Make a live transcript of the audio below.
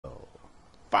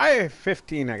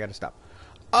5:15. I gotta stop.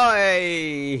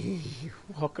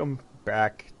 Welcome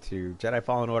back to Jedi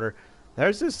Fallen Order.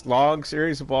 There's this long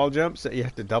series of wall jumps that you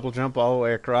have to double jump all the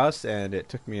way across, and it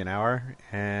took me an hour.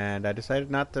 And I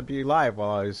decided not to be live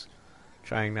while I was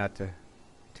trying not to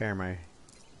tear my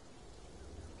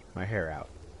hair out.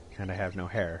 And I have no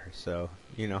hair, so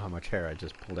you know how much hair I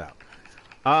just pulled out.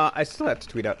 I still have to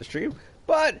tweet out the stream,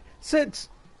 but since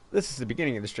this is the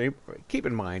beginning of the stream, keep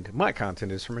in mind my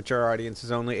content is for mature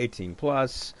audiences only, 18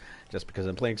 plus. Just because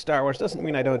I'm playing Star Wars doesn't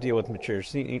mean I don't deal with mature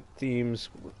themes,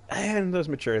 and those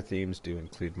mature themes do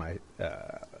include my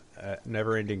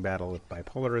never-ending battle with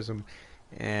bipolarism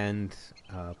and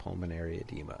pulmonary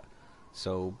edema.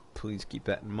 So please keep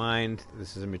that in mind.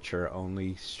 This is a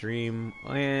mature-only stream,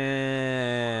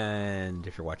 and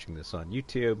if you're watching this on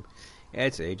YouTube,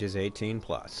 it's ages 18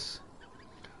 plus.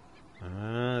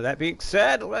 That being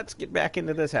said, let's get back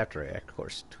into this after I, of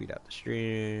course, tweet out the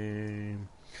stream.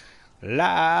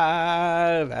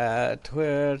 Live at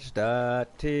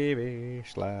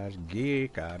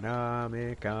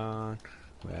twitch.tv/geekonomicon.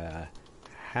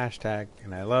 Hashtag,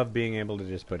 and I love being able to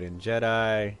just put in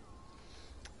Jedi,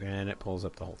 and it pulls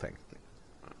up the whole thing.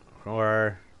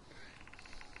 Or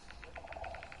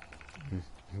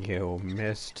you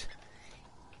missed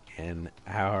an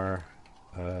hour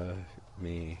of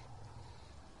me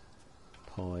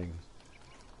pulling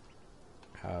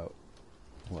out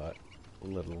what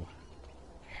little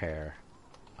hair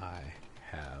I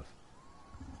have.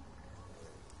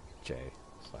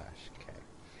 J/K.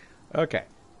 Okay.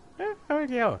 There we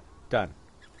go. Done.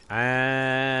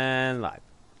 And live.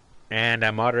 And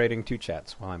I'm moderating 2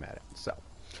 chats while I'm at it. So,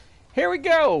 here we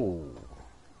go.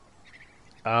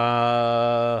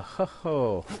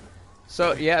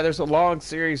 So, yeah, there's a long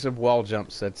series of wall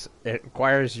jumps it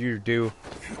requires you to do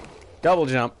double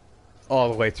jump all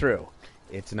the way through.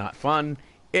 It's not fun.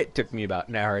 It took me about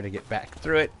an hour to get back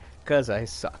through it because I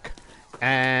suck.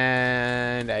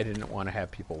 And I didn't want to have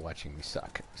people watching me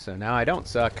suck. So now I don't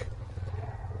suck.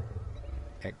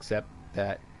 Except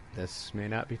that this may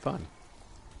not be fun.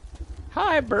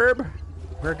 Hi, Burb.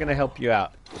 We're going to help you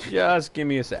out. Just give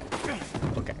me a sec.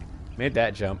 Okay. Made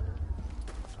that jump.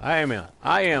 I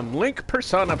am Link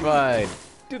personified.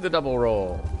 Do the double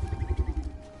roll.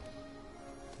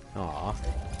 Aw.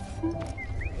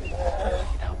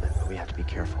 Help it, but we have to be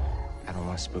careful. I don't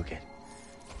want to spook it.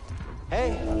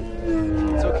 Hey,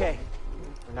 it's okay.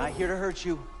 We're not here to hurt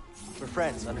you. We're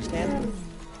friends, understand?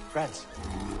 Friends.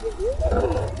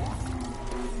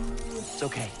 It's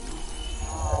okay.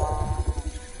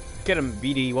 Get him,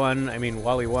 BD1. I mean,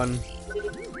 Wally1.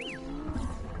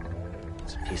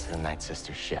 It's a piece of the Night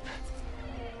Sister's ship.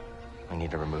 We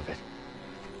need to remove it.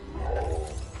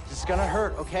 This is gonna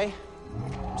hurt, okay?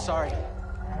 I'm sorry.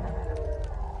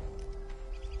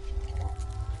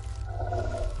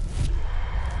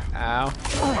 Ow.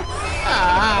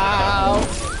 Ow!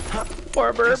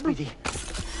 Poor Burb. Yes,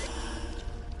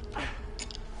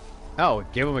 Oh,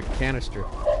 give him a canister.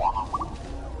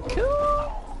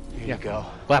 Here you go.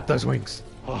 Flap those wings.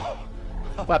 Oh,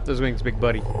 Flap those wings, big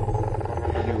buddy.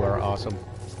 You are awesome.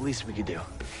 it's the least we could do.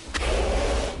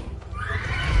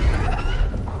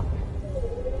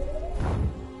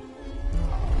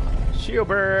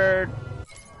 Shield-bird.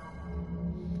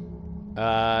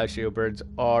 Shield-birds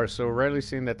are so rarely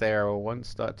seen that they are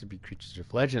once thought to be creatures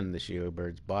of legend. The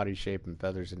shield-bird's body shape and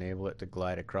feathers enable it to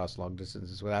glide across long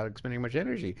distances without expending much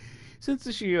energy. Since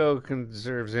the shield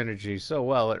conserves energy so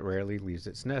well, it rarely leaves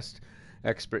its nest.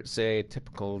 Experts say a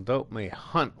typical adult may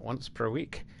hunt once per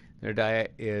week. Their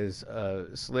diet is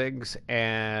sligs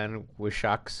and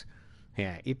wishoks.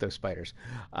 Yeah, eat those spiders.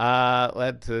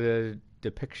 Led to the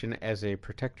depiction as a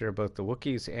protector of both the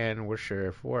Wookiees and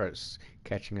Worcestershire forests.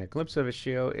 Catching a glimpse of a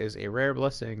shield is a rare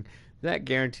blessing that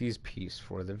guarantees peace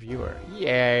for the viewer.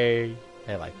 Yay!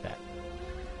 I like that.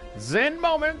 Zen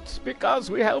moment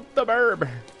because we helped the Burb.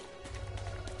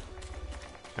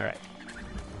 All right.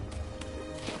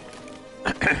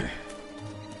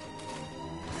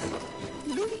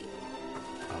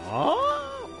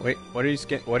 Oh, wait. What do you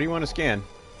scan? What do you want to scan?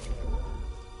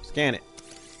 Scan it.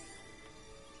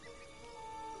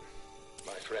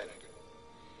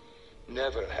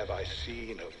 Never have I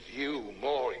seen a view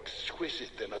more exquisite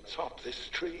than atop this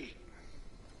tree.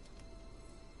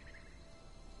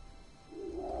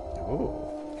 Ooh.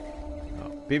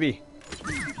 Oh, BB.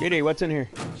 BD, what's in here?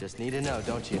 Just need to know,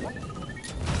 don't you?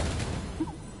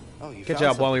 Oh, you Good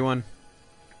found job, Wally1.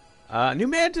 New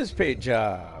Mantis paint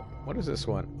job. What is this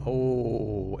one?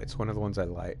 Oh, it's one of the ones I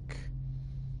like.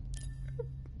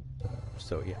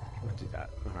 So, yeah, we'll do that.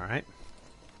 All right.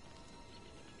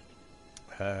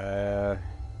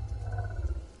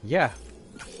 Yeah.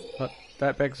 Look,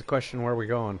 that begs the question, where are we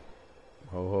going?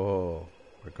 Oh,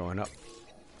 we're going up.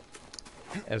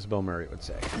 As Bill Murray would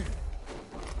say.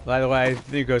 By the way,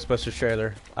 the new Ghostbusters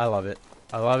trailer. I love it.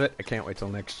 I love it. I can't wait till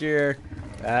next year.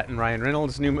 That and Ryan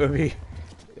Reynolds' new movie.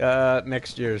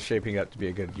 Next year is shaping up to be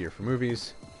a good year for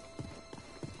movies.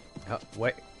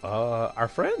 Wait. Our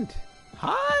friend.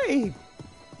 Hi!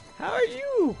 How are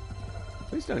you?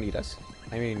 Please don't eat us.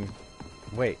 I mean,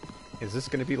 wait. Is this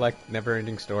gonna be like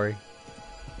Never-Ending Story?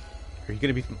 Are you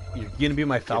gonna be? You're gonna be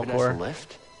my Falcor?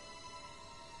 Lift?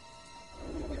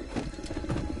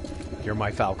 You're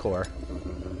my Falcor.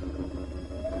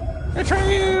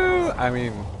 Atreyu! I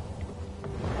mean,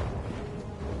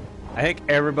 I think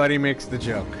everybody makes the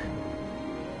joke.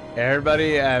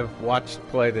 Everybody I've watched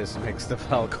play this makes the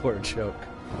Falcor joke.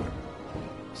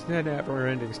 It's not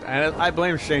never-ending. And I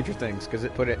blame Stranger Things because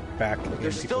it put it back.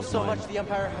 There's still so much the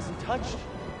Empire hasn't touched.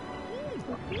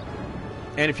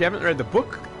 And if you haven't read the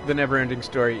book, The Never-Ending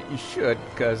Story, you should,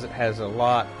 because it has a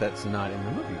lot that's not in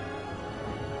the movie.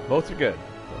 Both are good.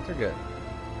 Both are good.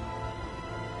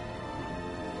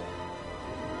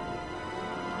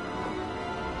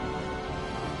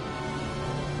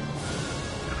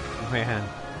 Man.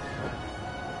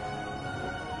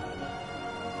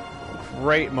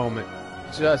 Great moment.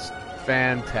 Just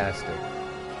fantastic.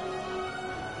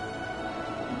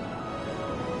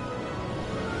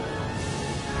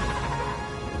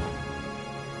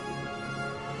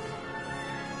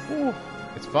 Ooh,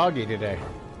 it's foggy today.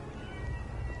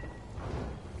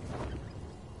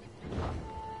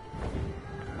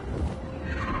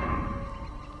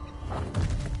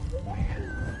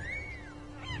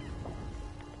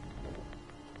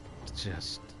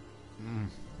 Just,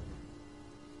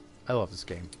 I love this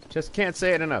game. Just can't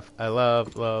say it enough. I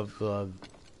love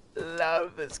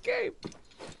this game.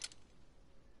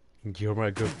 You're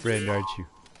my good friend, aren't you?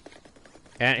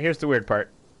 And here's the weird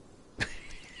part.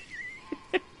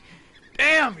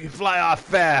 Damn, you fly off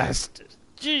fast.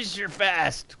 Jeez, you're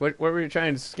fast. What were you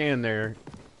trying to scan there?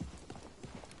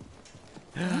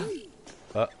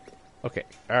 Okay,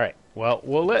 all right. Well,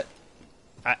 we'll let.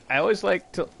 I always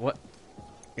like to what.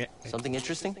 Yeah. Something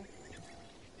interesting?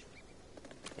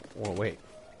 Well, wait.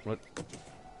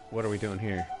 What are we doing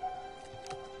here?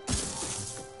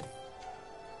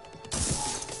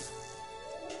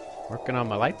 Working on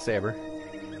my lightsaber.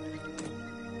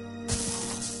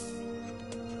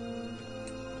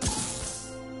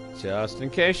 Just in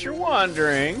case you're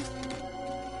wondering,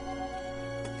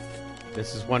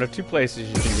 this is one of two places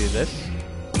you can do this.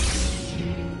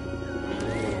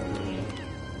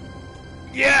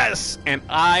 Yes! And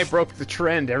I broke the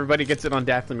trend. Everybody gets it on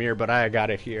Dathomir, but I got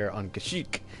it here on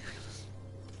Kashyyyk.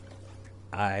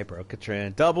 I broke a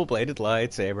trend. Double-bladed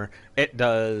lightsaber. It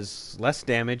does less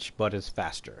damage, but is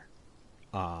faster.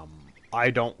 I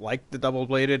don't like the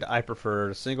double-bladed. I prefer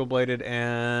the single-bladed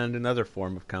and another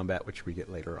form of combat, which we get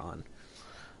later on.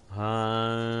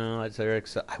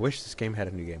 Lightsaber. I wish this game had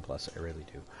a New Game Plus. I really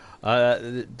do.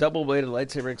 The double-bladed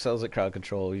lightsaber excels at crowd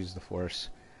control. Use the Force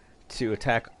to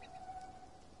attack.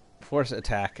 Force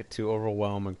attack to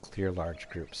overwhelm and clear large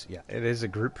groups. Yeah, it is a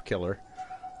group killer.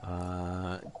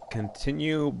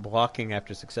 Continue blocking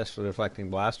after successfully reflecting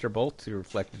blaster bolt to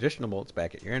reflect additional bolts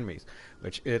back at your enemies,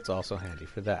 which it's also handy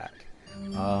for that.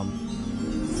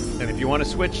 And if you want to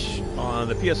switch on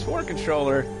the PS4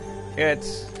 controller,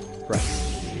 it's right.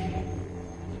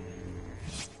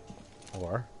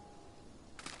 Or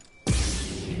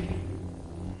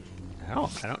I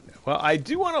don't know. Well, I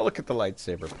do want to look at the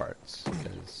lightsaber parts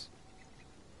because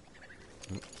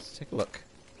let's take a look.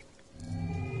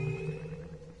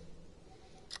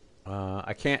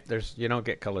 I can't. You don't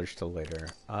get colors till later.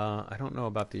 I don't know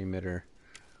about the emitter.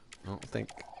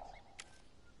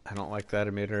 I don't like that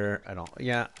emitter.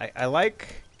 Yeah, I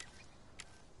like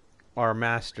our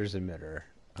master's emitter,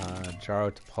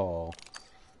 Jaro to Paul.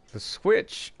 The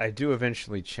switch I do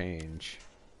eventually change.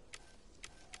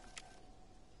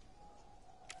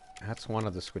 That's one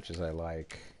of the switches I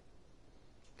like.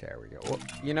 There we go. Well,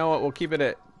 you know what? We'll keep it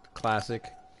at classic.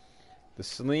 The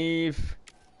sleeve.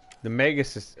 The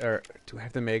Magus is... Or, do I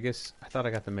have the Magus? I thought I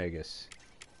got the Magus.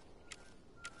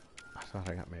 I thought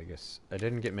I got Magus. I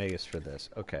didn't get Magus for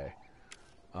this. Okay.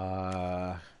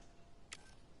 I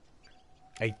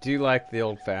do like the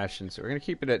old-fashioned, so we're going to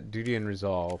keep it at Duty and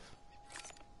Resolve.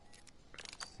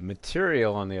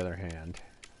 Material, on the other hand.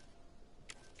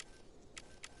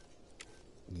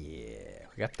 Yeah,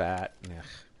 we got that.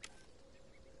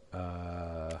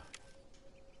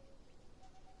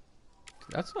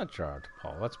 That's not Jaro to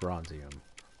Paul. That's Bronzium.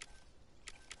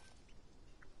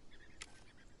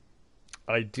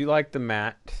 I do like the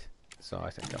matte, so I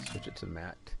think I'll switch it to the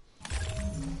matte.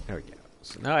 There we go.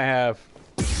 So now I have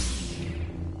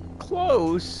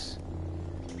close,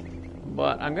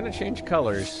 but I'm gonna change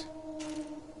colors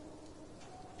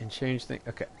and change things.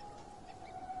 Okay,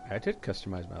 I did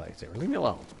customize my lightsaber. Leave me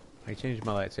alone. I changed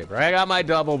my lightsaber. I got my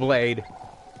double blade.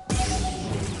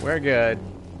 We're good.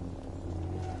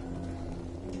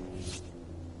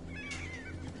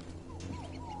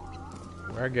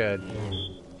 We're good.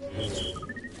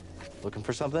 Looking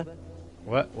for something?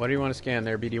 What do you want to scan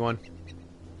there, BD1?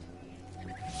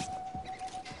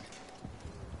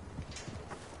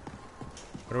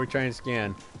 What are we trying to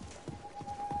scan?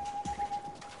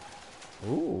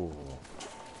 Ooh.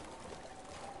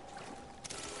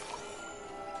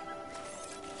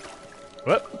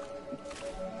 What?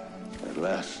 At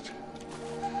last,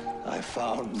 I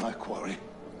found my quarry.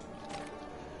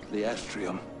 The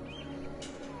astrium.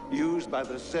 Used by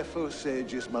the Zepho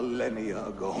sages millennia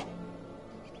ago.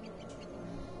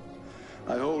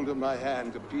 I hold in my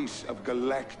hand a piece of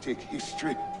galactic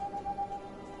history.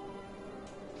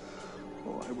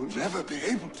 Oh, I will never be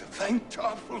able to thank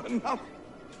Tarful enough.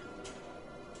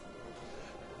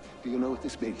 Do you know what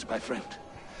this means, my friend?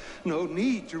 No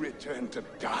need to return to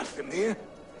Dathomir.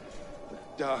 The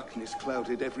darkness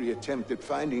clouded every attempt at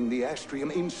finding the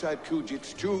astrium inside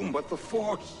Kujit's tomb, but the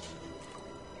Force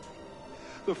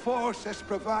has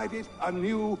provided a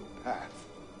new path.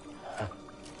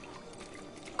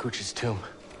 Kuch's tomb.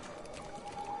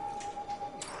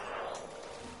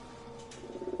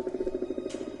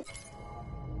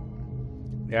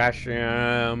 The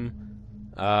Astrium,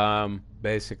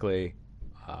 basically,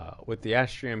 with the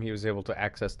Astrium, he was able to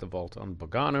access the vault on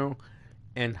Bogano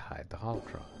and hide the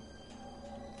holocron.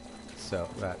 So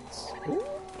that's...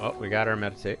 Oh, we got our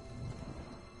meditate.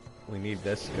 We need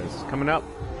this because it's coming up.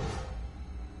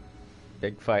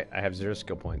 Big fight. I have 0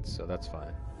 skill points, so that's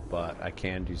fine. But I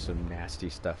can do some nasty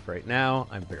stuff right now.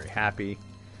 I'm very happy.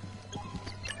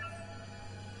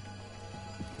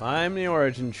 Climb the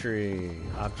origin tree.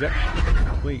 Object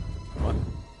complete. What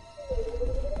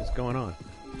is going on?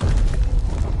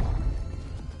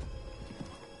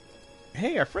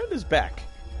 Hey, our friend is back.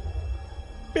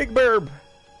 Big Burb.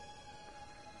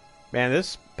 Man,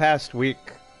 this past week,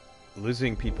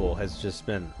 losing people has just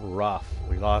been rough.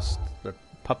 We lost the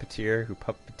puppeteer who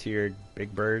puppeteered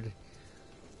Big Bird.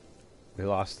 We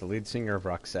lost the lead singer of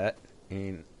Roxette.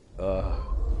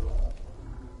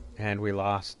 And we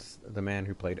lost the man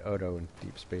who played Odo in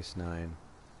Deep Space Nine.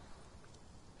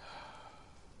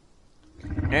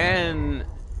 And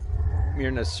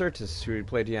Myrna Sirtis, who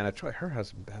played Deanna Troi, her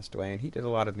husband passed away, and he did a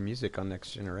lot of the music on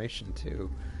Next Generation, too.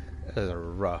 It was a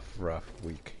rough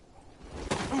week.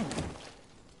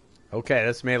 Okay,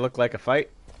 this may look like a fight.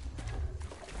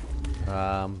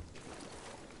 God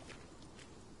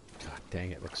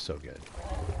dang, it looks so good.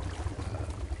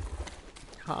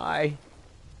 Hi.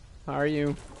 How are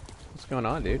you? What's going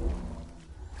on, dude?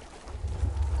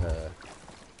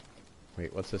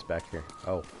 Wait, what's this back here?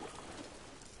 Oh.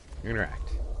 Interact.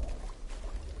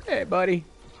 Hey, buddy.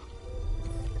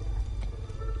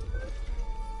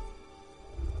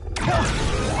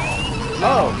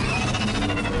 Oh!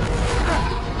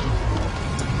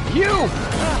 You!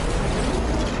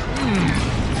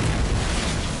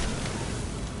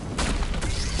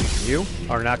 You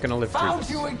are not gonna live through Found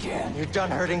this. you again! You're done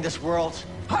hurting this world.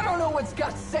 I don't know what's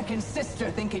got second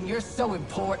sister thinking you're so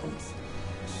important.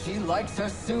 She likes her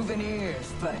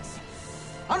souvenirs, but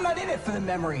I'm not in it for the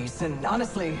memories, and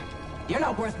honestly, you're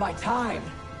not worth my time.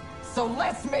 So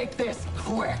let's make this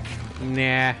quick.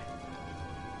 Nah.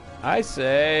 I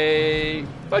say...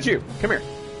 But you! Come here.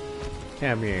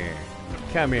 Come here.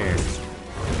 Come here.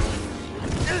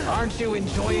 Aren't you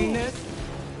enjoying this?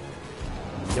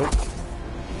 Nope.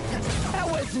 That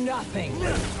was nothing.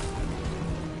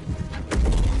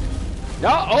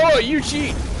 No! Oh, you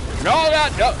cheat! No,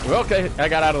 that... No. Okay, I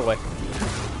got out of the way.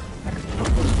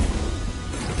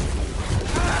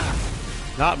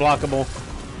 Not blockable.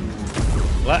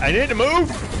 I need to move!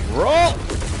 Roll!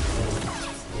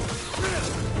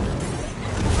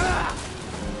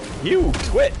 You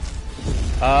quit!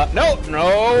 No!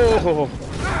 No!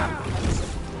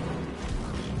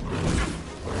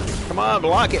 Come on,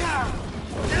 block it!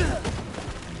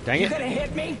 Dang You it. gonna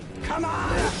hit me? Come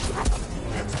on!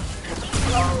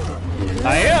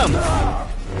 I am!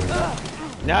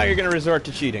 Now you're gonna resort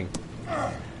to cheating.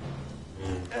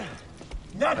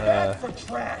 Not bad for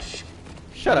trash.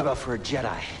 Shut What up. about for a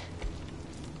Jedi?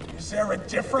 Is there a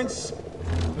difference?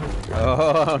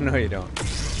 Oh, no you don't.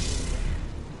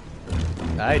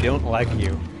 I don't like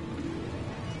you.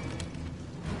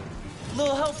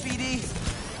 Little help, BD.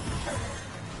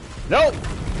 Nope!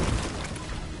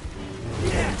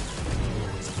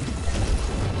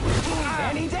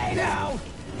 Any day now!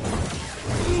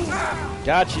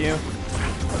 Got you.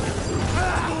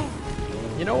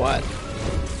 You know what?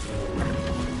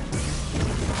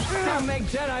 Don't make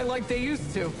Jedi like they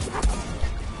used to.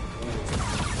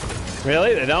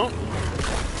 Really? They don't?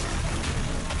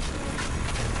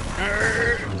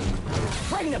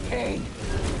 Bring the pain!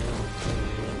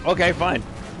 Okay, fine.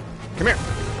 Come here.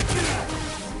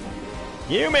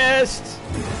 You missed.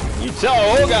 You tell.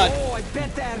 Oh god. Oh, I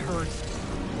bet that hurts.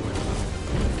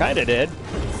 Kinda did.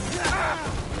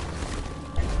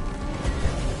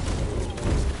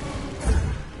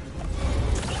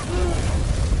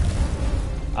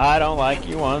 I don't like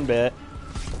you one bit.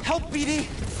 Help, BD!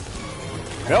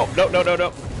 No, no, no, no,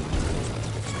 no.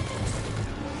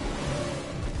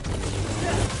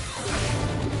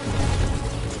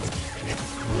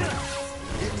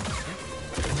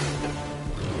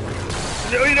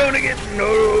 No, you don't again.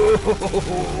 No.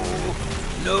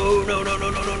 No, no, no, no,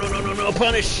 no, no, no, no, no, no.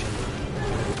 Punish.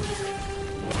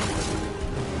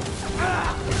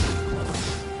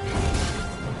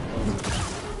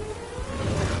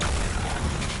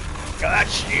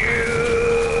 Got you.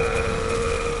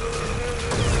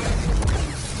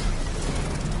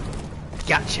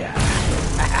 Gotcha.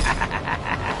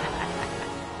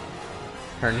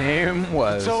 Her name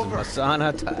was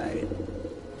Masana Tide.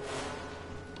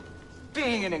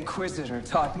 Being an Inquisitor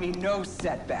taught me no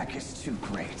setback is too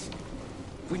great.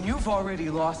 When you've already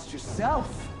lost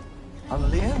yourself, a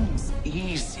limb's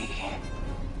easy.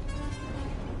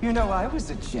 You know, I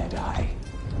was a Jedi.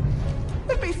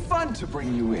 It'd be fun to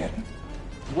bring you in.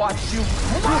 Watch you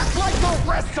crush like the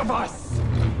rest of us!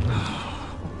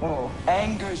 Oh,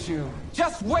 angers you.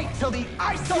 Just wait till the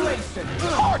isolation,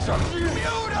 torture,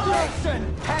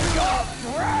 mutilation, and your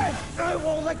breath! I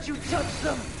won't let you touch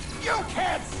them! You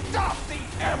can't stop the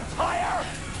Empire!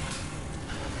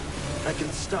 I can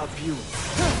stop you.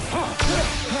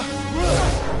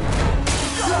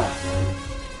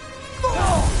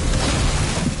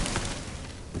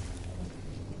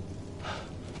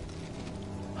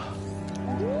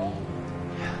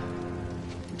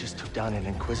 We just took down an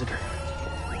Inquisitor.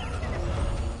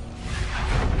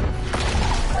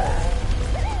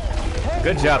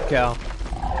 Good job, Cal.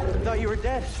 I thought you were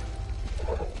dead.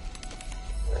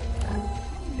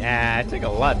 Yeah, it took a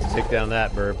lot to take down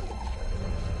that burb.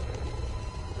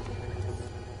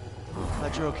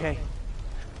 Glad you're okay.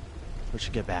 We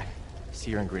should get back.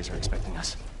 Seer and Grizz are expecting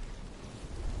us.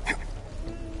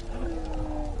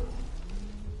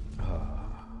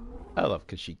 I love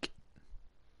Kashyyyk.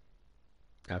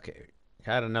 Okay,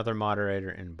 got another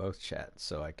moderator in both chats,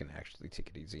 so I can actually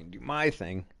take it easy and do my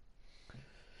thing.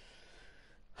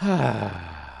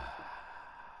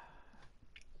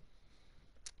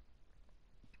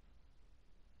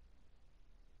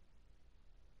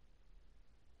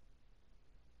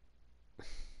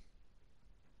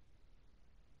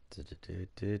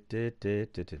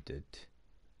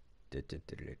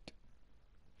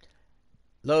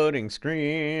 Loading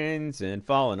screens in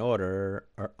Fallen Order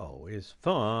are always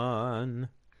fun.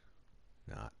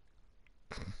 Not.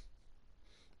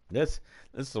 This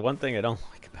is the one thing I don't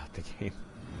like about the game.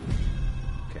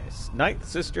 Okay, Ninth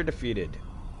Sister defeated.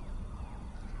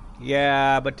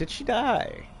 Yeah, but did she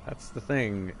die? That's the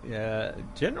thing. Yeah,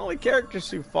 generally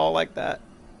characters who fall like that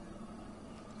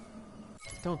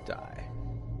don't die.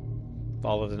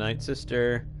 Follow the Ninth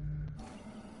Sister.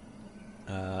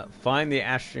 Find the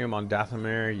Astrium on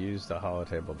Dathomir. Use the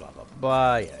holotable. Blah blah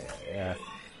blah. Yeah.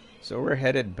 So we're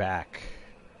headed back.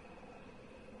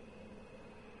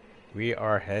 We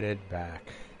are headed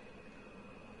back.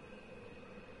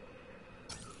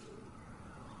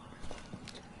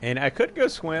 And I could go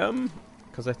swim,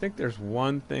 because I think there's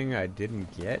one thing I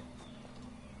didn't get.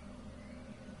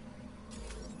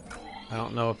 I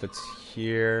don't know if it's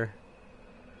here.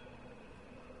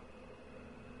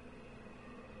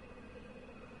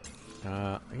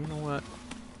 You know what?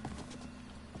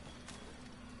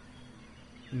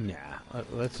 Nah,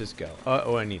 let's just go.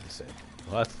 Oh, I need to save.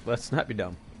 Let's not be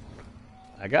dumb.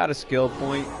 I got a skill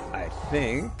point, I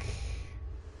think.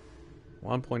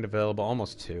 1 point available,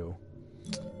 almost 2.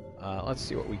 Let's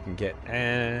see what we can get,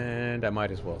 and I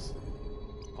might as well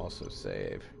also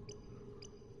save.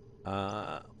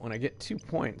 When I get 2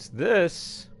 points,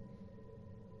 this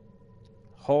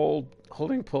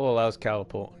holding pull allows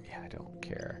catapult. Yeah, I don't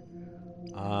care.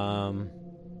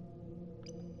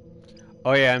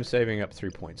 Oh yeah, I'm saving up 3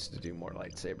 points to do more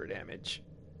lightsaber damage.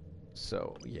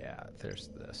 So yeah, there's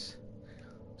this.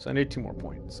 So I need 2 more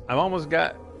points. I've almost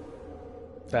got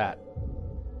that.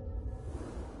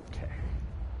 Okay.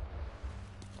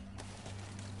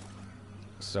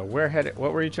 So we're headed.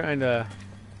 What were you trying to?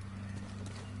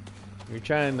 You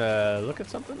trying to look at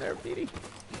something there, Petey?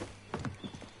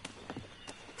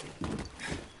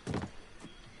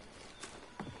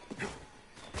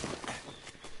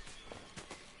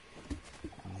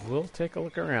 We'll take a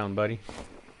look around, buddy.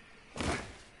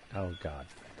 Oh, God.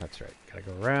 That's right. Gotta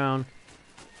go around.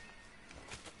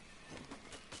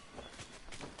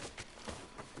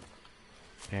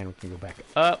 And we can go back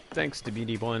up, thanks to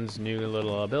BD1's new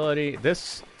little ability. The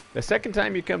second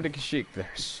time you come to Kashyyyk,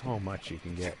 there's so much you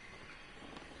can get.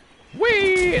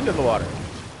 Whee! Into the water.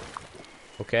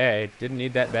 Okay, didn't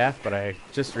need that bath, but I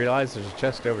just realized there's a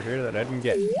chest over here that I didn't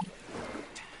get.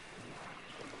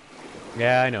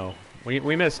 Yeah, I know.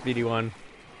 We missed BD1.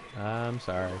 I'm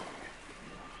sorry.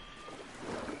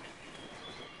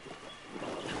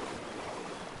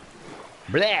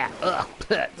 Blah! Ugh!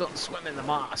 Don't swim in the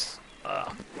moss.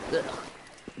 Ugh. Ugh.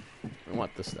 I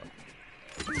want this stuff.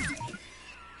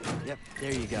 Yep,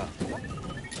 there you go.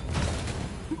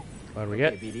 What do we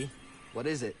get? Hey, BD, what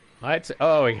is it? I'd say,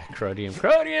 oh, we got Crodium.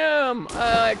 Crodium!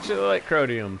 I actually like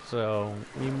Crodium, so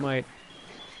we might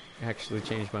actually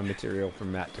change my material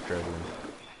from that to Crodium.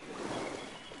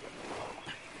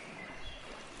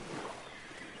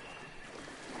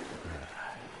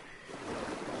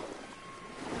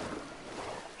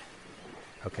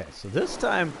 Okay, so this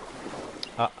time,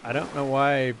 I don't know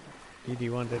why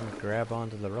BD1 didn't grab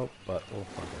onto the rope, but we'll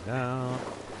find it out.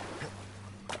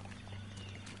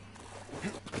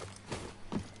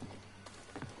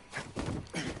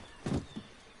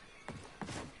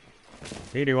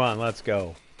 BD1, let's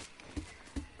go.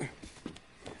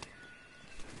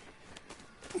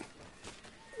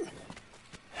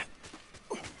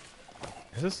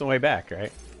 Is this the way back,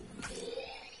 right?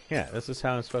 Yeah, this is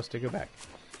how I'm supposed to go back.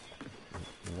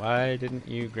 Why didn't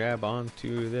you grab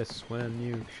onto this when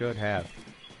you should have?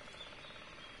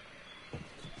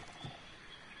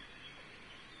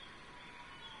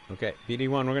 Okay, BD1,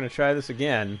 we're going to try this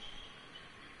again.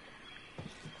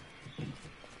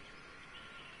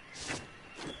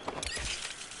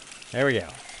 There we go. How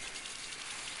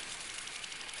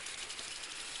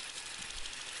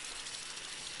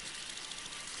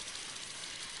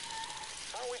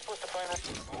are we supposed to find that?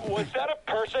 Was that a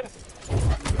person?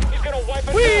 He's gonna wipe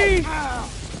us Whee! out.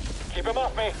 Keep him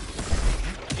off me.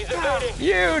 He's evading.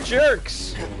 You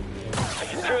jerks! I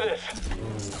can do this.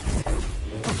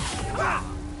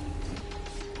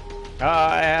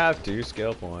 I have 2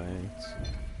 skill points.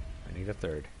 I need a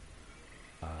 3rd.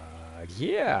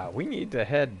 Yeah, we need to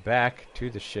head back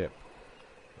to the ship,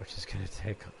 which is going to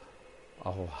take a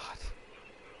lot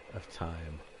of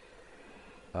time.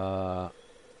 The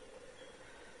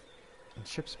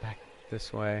ship's back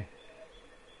this way.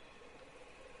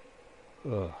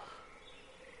 Ugh.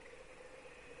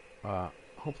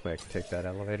 Hopefully I can take that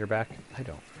elevator back. I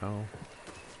don't know.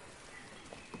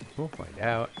 We'll find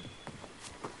out.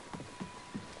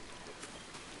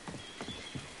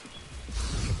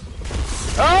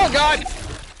 Oh, God!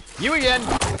 You again!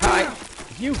 Hi!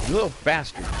 You little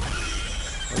bastard.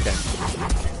 Okay.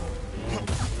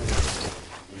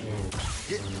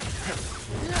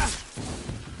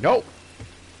 Nope!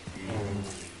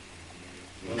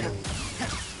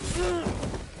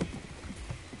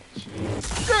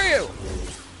 Screw you!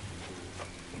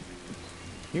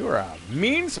 You are a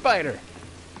mean spider.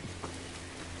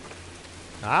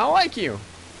 I don't like you.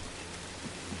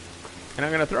 And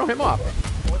I'm gonna throw him off.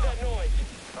 What's that noise?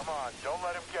 Come on, don't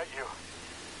let him get you.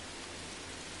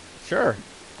 Sure.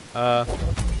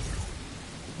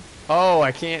 Oh,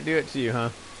 I can't do it to you, huh?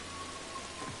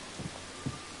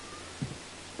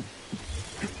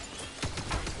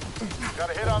 Got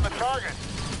a hit on the target.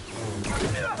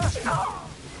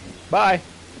 Bye.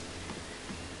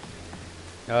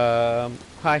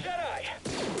 Hi. Jedi.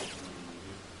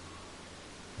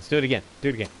 Let's do it again. Do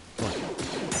it again. Come on.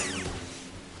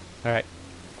 All right.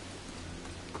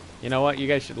 You know what? You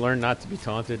guys should learn not to be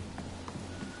taunted.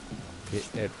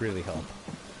 It really helped.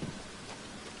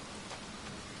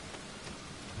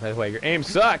 By the way, your aim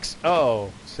sucks.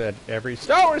 Oh, said every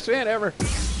Star Wars fan ever.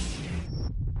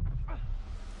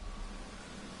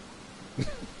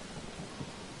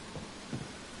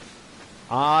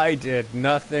 I did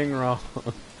nothing wrong.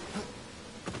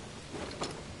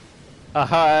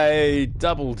 I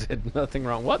double did nothing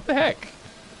wrong. What the heck?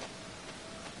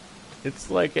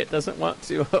 It's like it doesn't want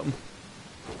to,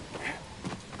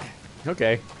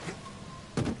 Okay.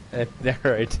 There,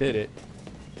 I did it.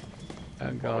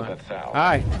 I'm going. What was that sound?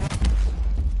 Hi.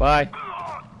 Bye.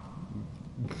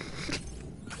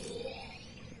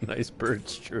 Nice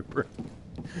birds, trooper.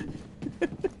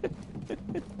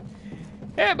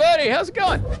 Hey, buddy, how's it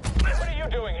going? What are you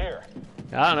doing here?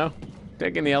 I don't know.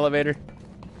 Taking the elevator.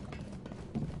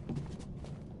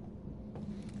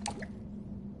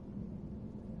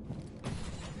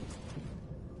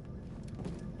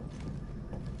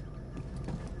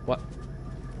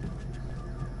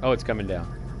 Oh, it's coming down.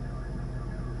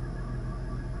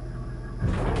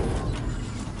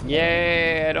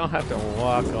 Yay! I don't have to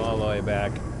walk all the way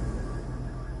back.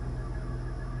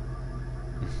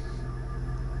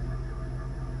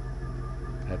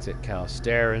 That's it, Cal.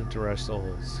 Stare into our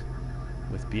souls,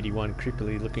 with BD1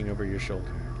 creepily looking over your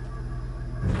shoulder.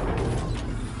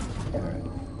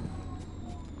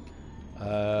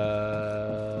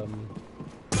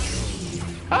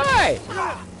 Alright.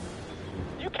 Hi!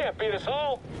 You can't beat us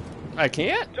all. I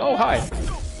can't? Oh, hi.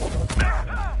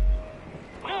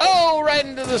 Oh, right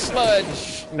into the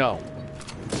sludge! No.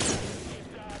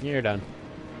 You're done.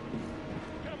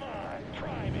 Come on,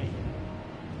 try me.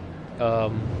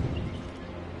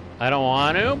 I don't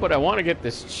want to, but I want to get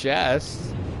this chest,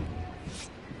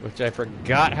 which I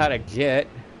forgot how to get.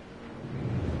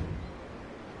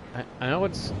 I know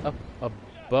it's up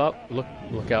above.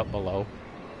 Look out below.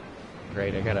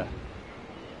 Great, I gotta.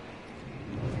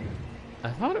 I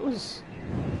thought it was.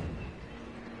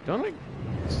 Don't I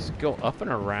just go up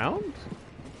and around?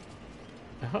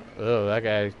 Oh, that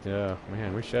guy. Oh,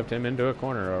 man, we shoved him into a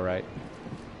corner, all right.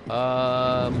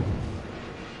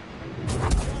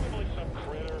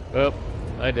 Oh,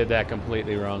 I did that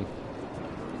completely wrong.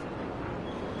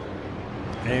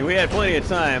 I mean, we had plenty of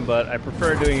time, but I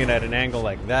prefer doing it at an angle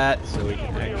like that, so we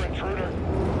can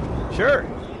actually... Sure.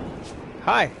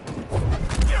 Hi.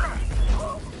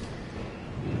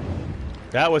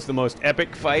 That was the most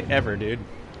epic fight ever, dude.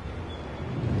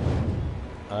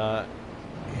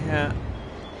 Yeah.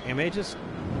 I may just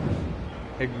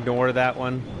ignore that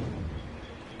one.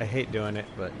 I hate doing it,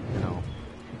 but, you know.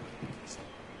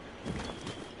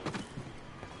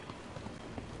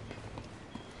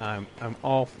 I'm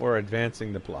all for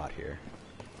advancing the plot here.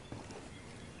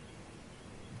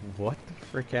 What the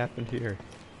frick happened here?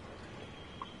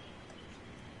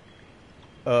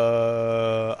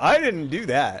 I didn't do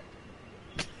that.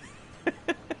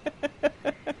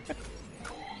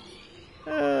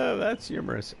 That's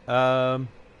humorous.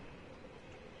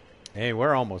 Hey,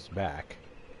 we're almost back.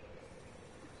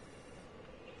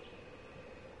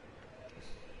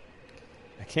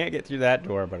 I can't get through that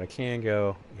door, but I can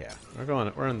go. Yeah,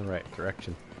 we're in the right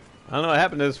direction. I don't know what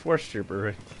happened to this force trooper.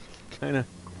 It kind of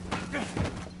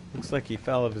looks like he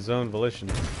fell of his own volition.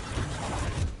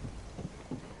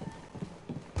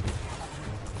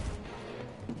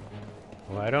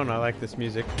 Well, I don't know. I like this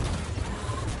music.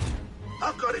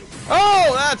 I've got it.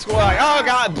 Oh, that's why. Oh,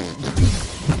 God.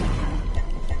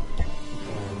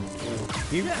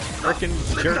 You frickin'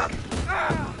 jerk.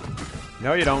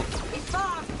 No, you don't.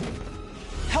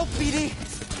 Help, BD!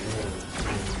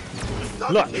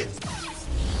 Look.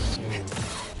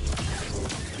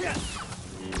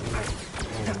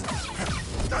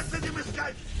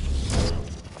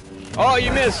 Oh,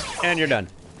 you missed, and you're done.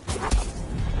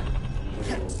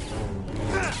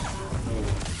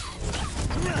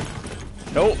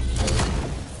 Nope.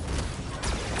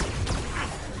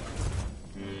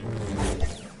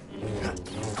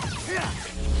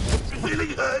 Feeling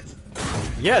hurt?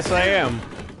 Yes, I am.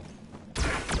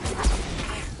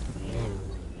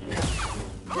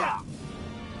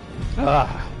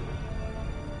 Ah.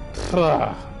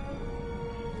 I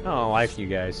don't like you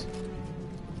guys.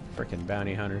 Frickin'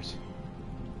 bounty hunters.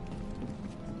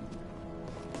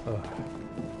 Ugh.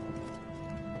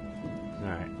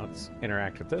 Alright, let's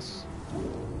interact with this.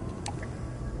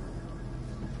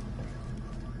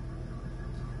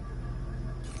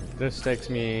 This takes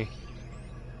me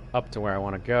up to where I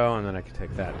want to go, and then I can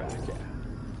take that back, yeah.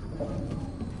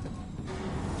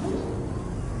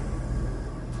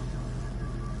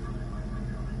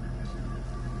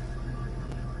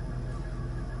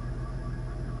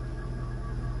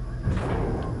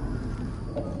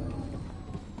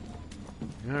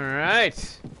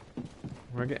 Alright!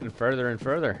 We're getting further and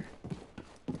further.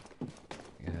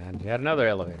 And yet another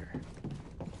elevator.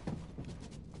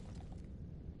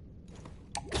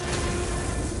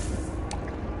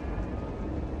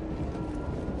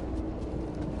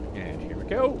 And here we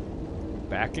go.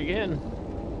 Back again.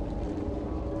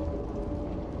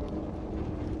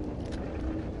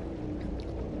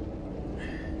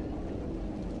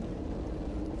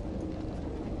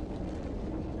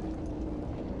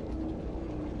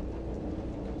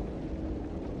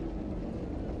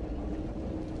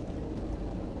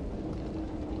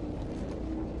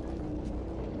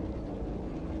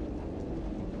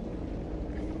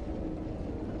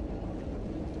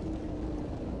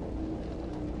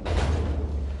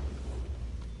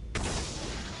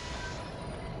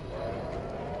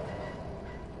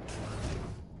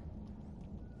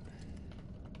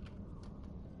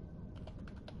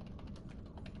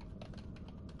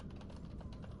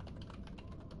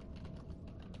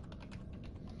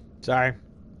 Sorry.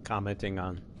 Commenting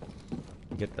on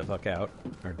Get the Fuck Out,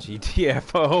 or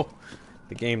GTFO,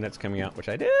 the game that's coming out, which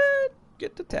I did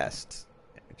get to test,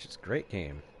 which is a great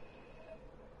game.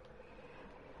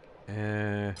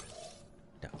 No,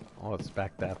 oh, it's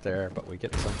backed out there, but we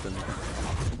get something.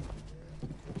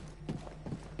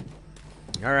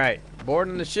 Alright,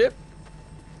 boarding the ship.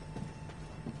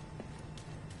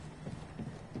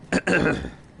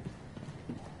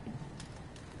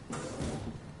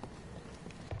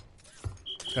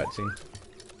 Cutscene.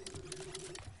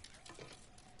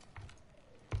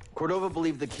 Cordova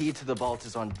believed the key to the vault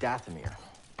is on Dathomir.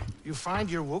 You find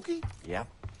your Wookiee? Yep.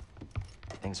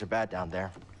 Things are bad down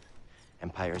there.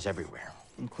 Empires everywhere.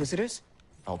 Inquisitors?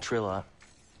 Trilla,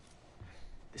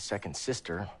 the second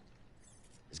sister,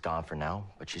 is gone for now,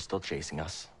 but she's still chasing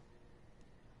us.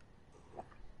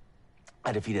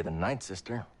 I defeated the ninth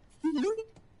sister.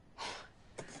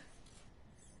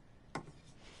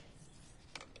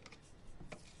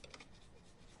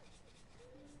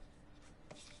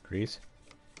 Grease.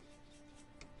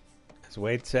 As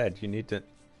Wade said, you need to...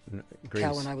 Grease.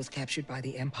 Cal, when I was captured by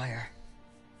the Empire,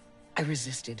 I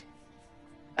resisted.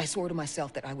 I swore to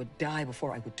myself that I would die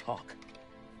before I would talk.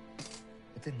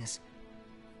 But then this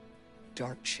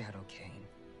dark shadow came.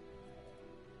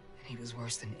 And he was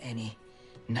worse than any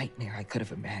nightmare I could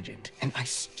have imagined. And I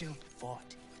still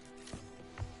fought.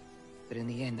 But in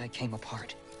the end, I came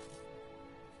apart.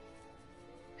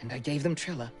 And I gave them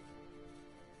Trilla.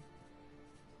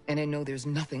 And I know there's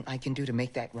nothing I can do to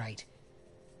make that right.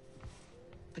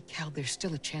 But Cal, there's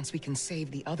still a chance we can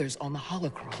save the others on the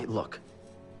holocron. Okay, look.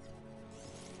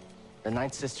 The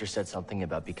ninth sister said something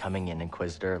about becoming an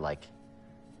Inquisitor like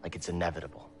it's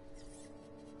inevitable.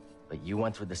 But you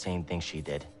went through the same thing she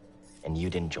did, and you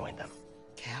didn't join them.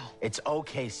 Cal. It's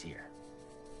okay, Seer.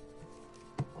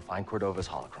 We'll find Cordova's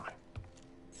holocron.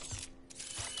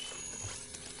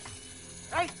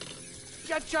 Hey!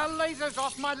 Get your lasers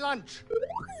off my lunch!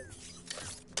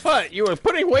 But you were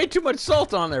putting way too much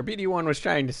salt on there. BD1 was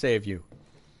trying to save you.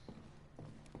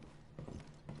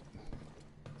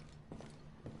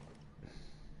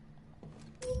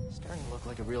 It's starting to look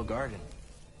like a real garden.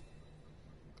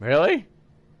 Really?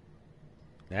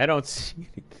 I don't see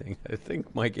anything. I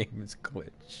think my game is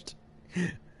glitched.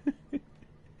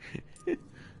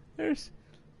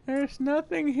 There's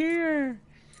nothing here.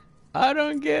 I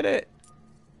don't get it.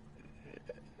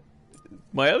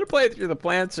 My other playthrough, the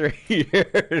plants are here.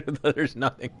 There's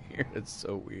nothing here. It's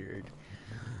so weird.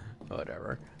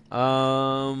 Whatever.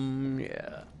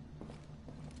 Yeah.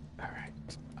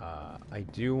 Alright. I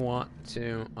do want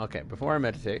to... Okay, before I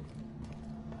meditate,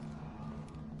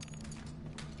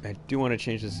 I do want to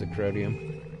change this to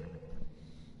Crodium.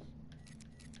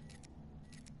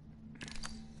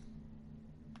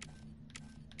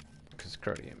 Because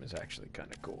Crodium is actually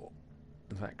kind of cool.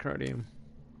 Is that Crodium?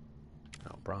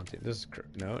 No, Brontium. This is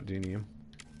no, Dunium.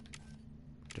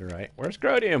 To the right. Where's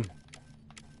Crodium?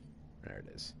 There it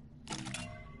is.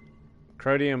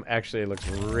 Crodium actually looks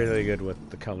really good with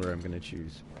the color I'm going to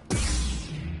choose.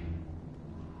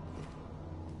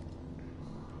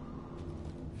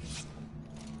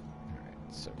 Alright,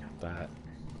 so got that.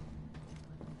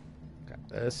 Got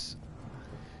this.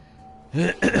 We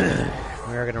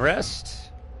are going to rest.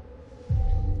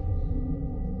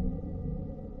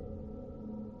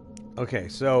 Okay,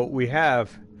 so we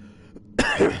have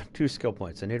 2 skill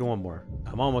points. I need 1 more.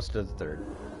 I'm almost to the 3rd.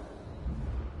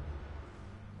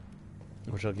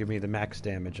 Which will give me the max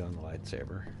damage on the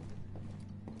lightsaber.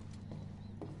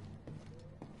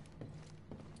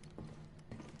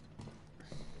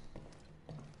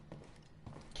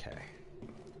 Okay.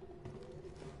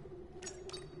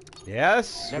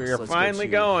 Yes, Next, we are let's go finally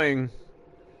to- going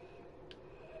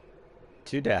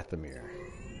to Dathomir.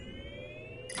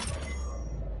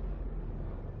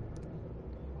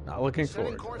 Not looking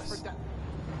Setting forward to course this. for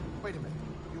Wait a minute.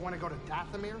 You want to go to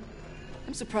Dathomir?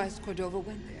 I'm surprised Cordova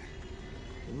went there.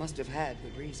 He must have had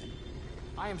good reason.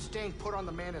 I am staying put on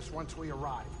the Manus once we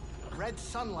arrive. Red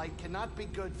sunlight cannot be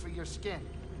good for your skin.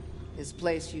 His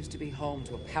place used to be home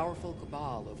to a powerful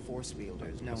cabal of force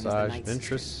wielders known as the Massage Night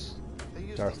Ventress, They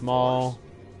use Darth the Maul. Force.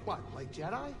 What, like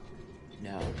Jedi?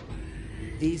 No.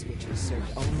 These witches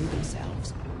served only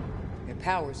themselves. Their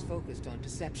powers focused on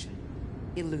deception,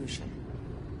 illusion,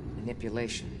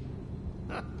 manipulation.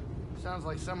 Sounds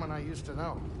like someone I used to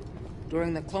know.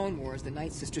 During the Clone Wars, the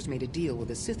Night Sisters made a deal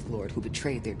with a Sith Lord who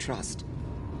betrayed their trust.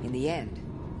 In the end,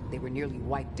 they were nearly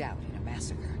wiped out in a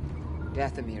massacre.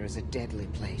 Dathomir is a deadly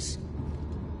place.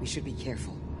 We should be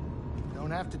careful.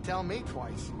 Don't have to tell me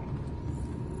twice.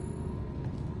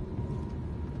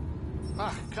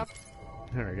 Ah, come.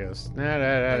 There it goes.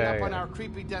 Hang up on our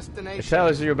creepy destination. It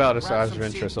tells you about Grab Asajj's some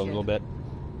interest a seed, little kid.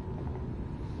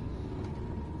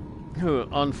 bit. Who,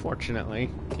 unfortunately,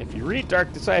 if you read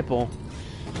Dark Disciple,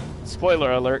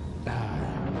 spoiler alert,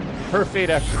 her fate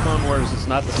after Clone Wars is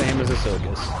not the same as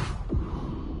Ahsoka's.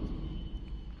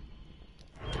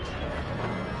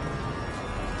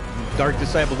 Dark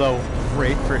Disciple, though,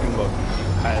 great freaking book.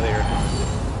 Highly recommend.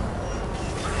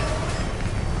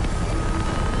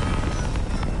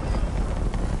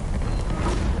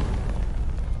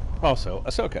 Also,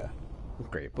 Ahsoka,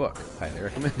 great book. Highly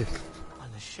recommended.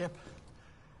 On the ship,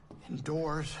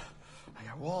 indoors, I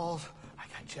got walls, I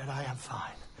got Jedi, I'm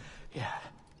fine. Yeah.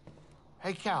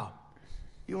 Hey, Cal,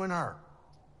 you and her.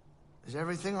 Is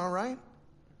everything all right?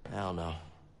 Hell no.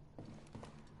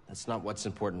 That's not what's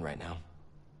important right now.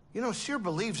 You know, Seer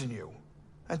believes in you.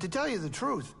 And to tell you the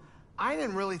truth, I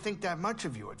didn't really think that much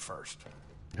of you at first.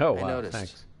 Oh, I wow, noticed.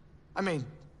 thanks. I mean,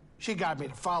 she got me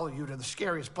to follow you to the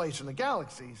scariest place in the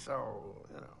galaxy, so,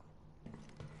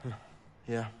 you know.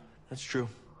 Yeah, that's true.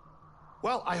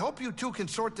 Well, I hope you two can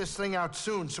sort this thing out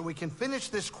soon so we can finish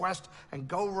this quest and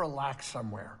go relax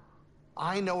somewhere.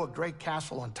 I know a great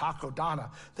castle on Takodana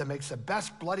that makes the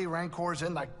best bloody rancors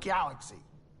in the galaxy.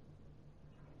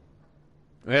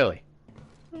 Really?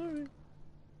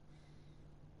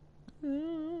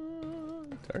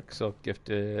 Dark Silk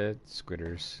gifted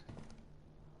Squitters.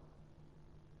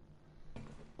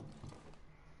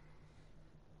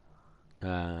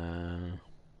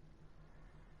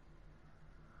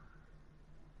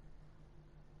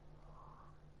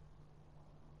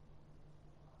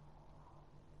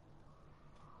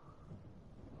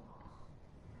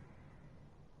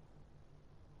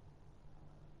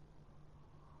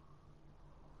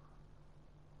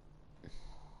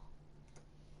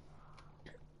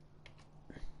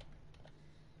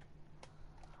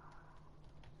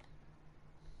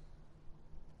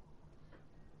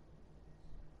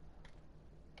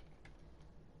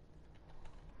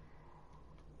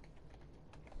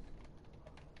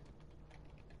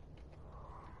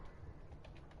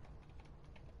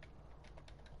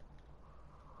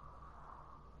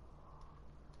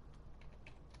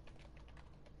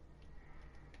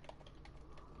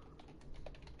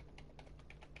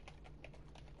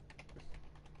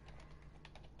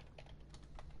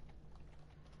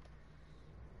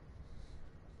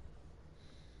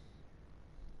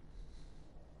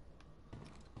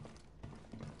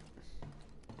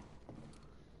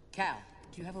 Cal,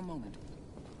 do you have a moment?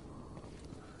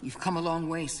 You've come a long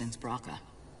way since Braca,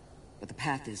 but the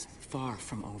path is far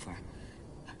from over.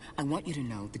 I want you to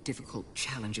know the difficult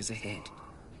challenges ahead.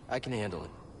 I can handle it.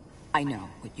 I know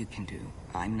what you can do.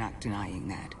 I'm not denying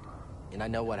that. And I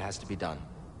know what has to be done.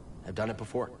 I've done it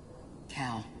before.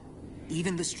 Cal,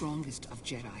 even the strongest of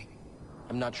Jedi.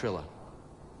 I'm not Trilla.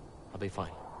 I'll be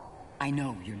fine. I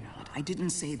know you're not. I didn't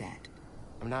say that.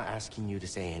 I'm not asking you to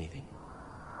say anything.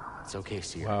 It's okay,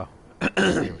 Seer. Wow.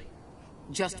 Really.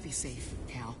 Just be safe,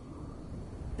 Cal.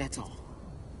 That's all.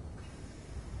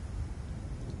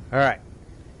 All right.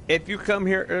 If you come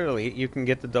here early, you can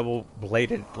get the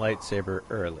double-bladed lightsaber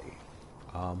early.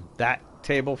 That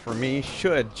table for me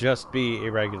should just be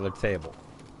a regular table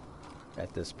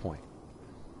at this point.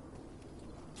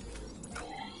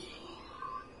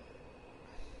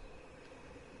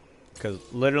 Because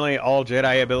literally all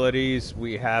Jedi abilities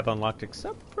we have unlocked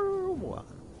except for one.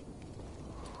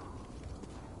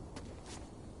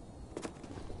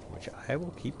 Which I will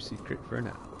keep secret for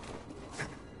now.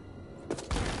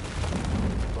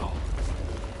 Well,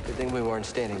 good thing we weren't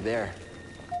standing there.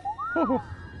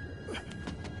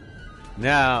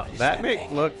 Now, that may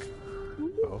thing? look...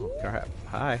 Oh, crap.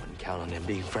 Hi. Couldn't count on him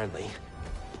being friendly.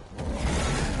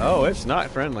 Oh, it's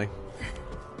not friendly.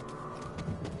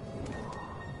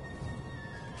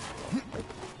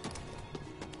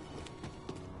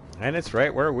 And it's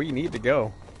right where we need to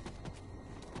go.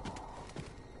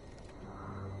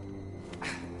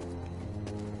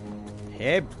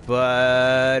 Hey,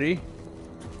 buddy.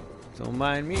 Don't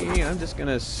mind me. I'm just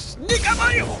gonna sneak up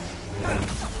on you.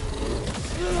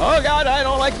 Oh, God, I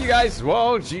don't like you guys.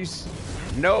 Whoa, jeez.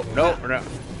 No, no, no.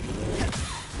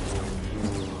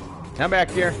 Come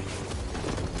back here.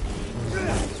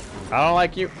 I don't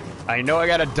like you. I know I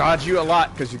gotta dodge you a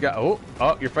lot because you got... Oh,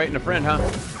 you're fighting a friend, huh?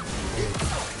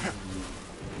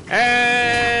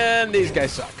 And these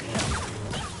guys suck.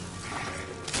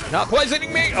 Not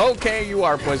poisoning me? Okay, you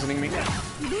are poisoning me.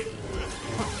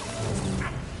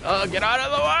 Oh, get out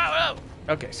of the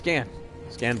way. Okay, scan.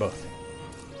 Scan both.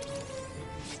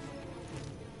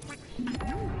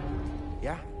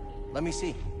 Yeah? Let me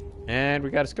see. And we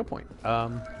got a skill point.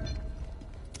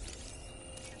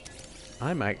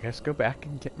 I might just go back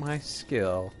and get my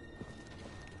skill.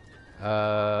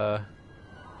 Yeah,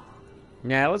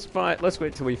 let's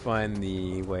wait till we find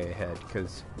the way ahead,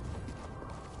 because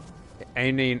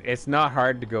I mean, it's not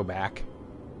hard to go back.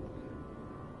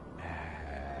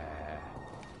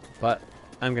 But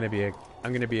I'm gonna be a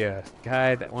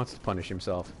guy that wants to punish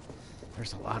himself.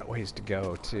 There's a lot of ways to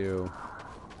go too.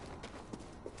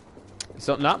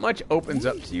 So not much opens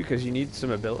up to you because you need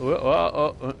some ability.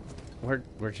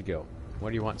 Where'd you go? What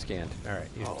do you want scanned? All right,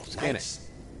 scan it.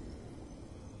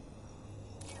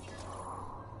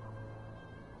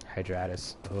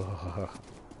 Hydratus. Oh.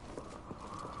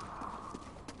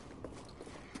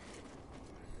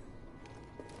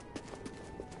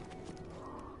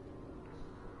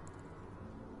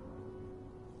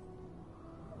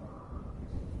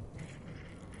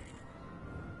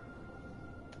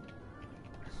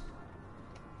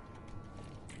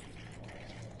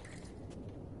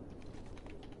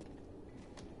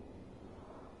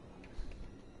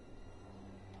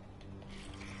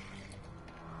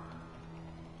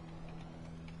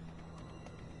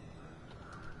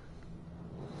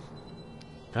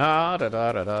 Da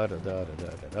da da da da da da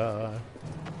da da.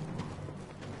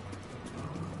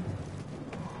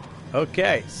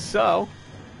 Okay, so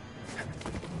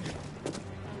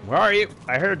where are you?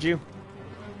 I heard you.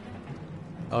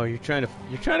 Oh, you're trying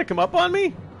to come up on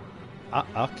me?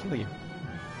 I'll kill you.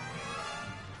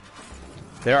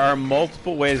 There are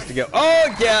multiple ways to go.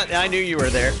 Oh yeah, I knew you were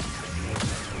there.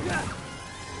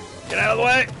 Get out of the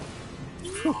way.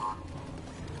 Whew.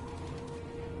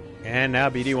 And now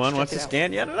BD1 wants to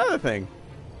scan yet another thing.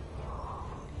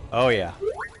 Oh yeah.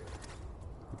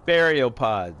 Burial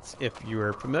pods. If you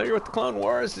are familiar with the Clone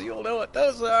Wars, you'll know what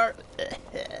those are. There's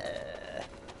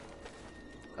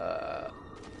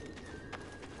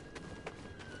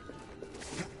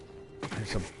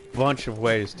a bunch of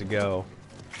ways to go.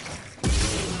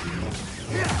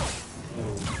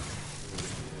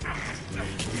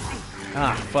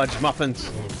 Ah, fudge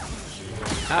muffins.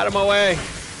 Out of my way.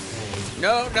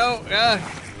 No, no,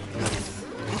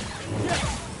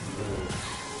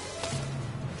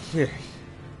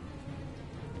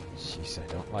 Jeez, I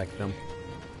don't like them.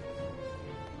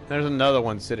 There's another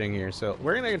one sitting here, so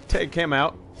we're gonna take him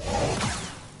out.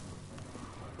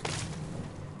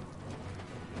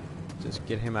 Just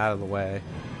get him out of the way.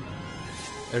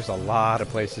 There's a lot of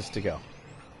places to go.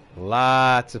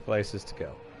 Lots of places to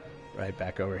go. Right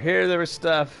back over here there was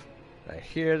stuff. Right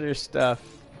here there's stuff.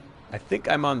 I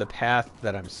think I'm on the path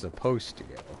that I'm supposed to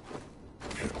go.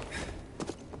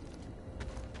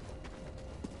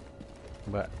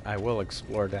 But I will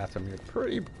explore Dathomir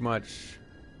pretty much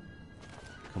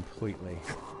completely.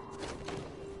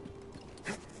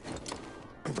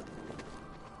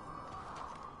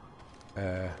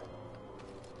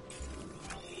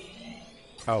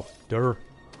 Oh, durr.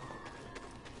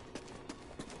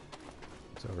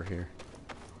 It's over here.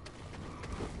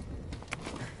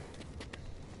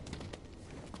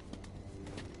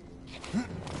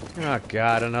 Oh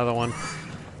god, another one.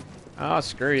 Oh,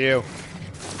 screw you.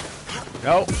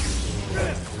 Nope.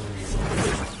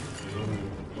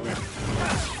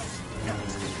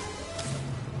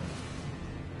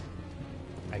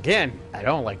 Again, I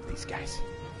don't like these guys.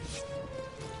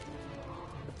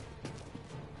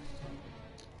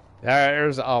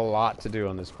 There's a lot to do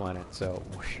on this planet, so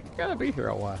we're gonna be here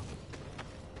a while.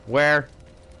 Where?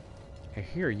 I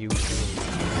hear you.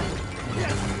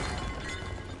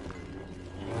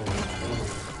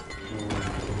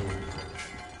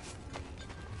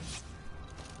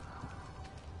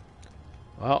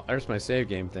 Well, there's my save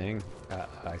game thing,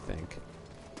 I think.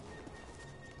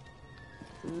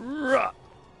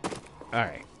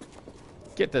 Alright.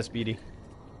 Get this, Beady.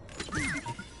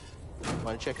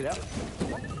 Want to check it out?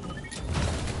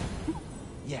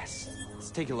 Yes. Let's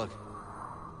take a look.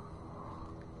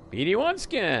 BD1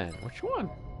 skin. Which one?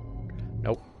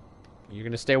 Nope. You're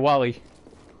gonna stay Wally.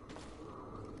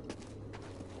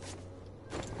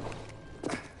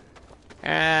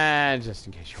 And just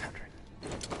in case you're wondering.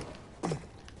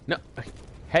 No.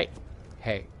 Hey.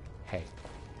 Hey. Hey.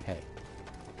 Hey.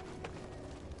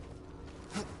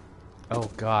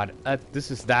 Oh god. This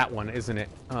is that one, isn't it?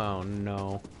 Oh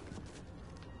no.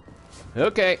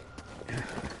 Okay.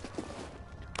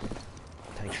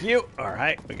 Thank you.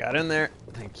 Alright, we got in there.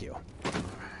 Thank you.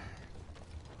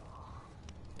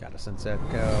 Got a sunset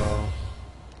go.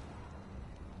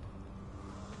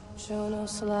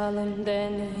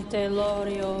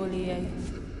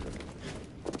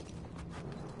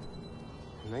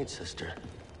 Night sister.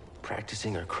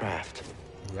 Practicing her craft.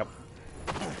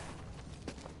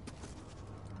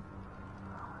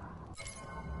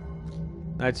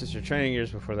 Night Sister training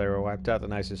years before they were wiped out. The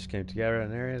Night Sisters came together in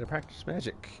an area to practice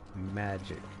magic.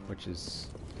 Magic, which is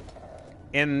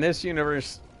in this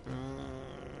universe,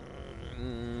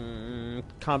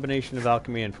 combination of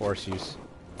alchemy and force use.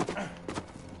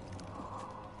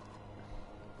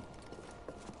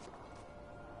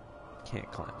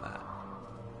 Can't climb that.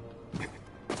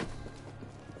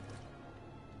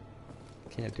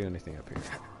 Can't do anything up here.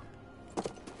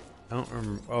 I don't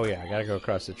remember. Oh yeah, I gotta go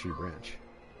across the tree branch.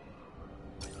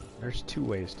 There's 2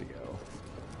 ways to go.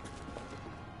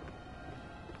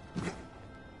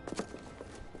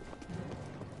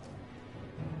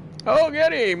 Oh,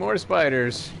 goody! More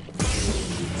spiders.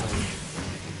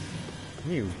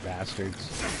 You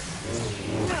bastards.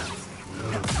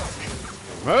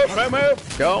 Move, move,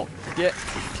 move! Don't get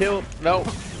killed. No.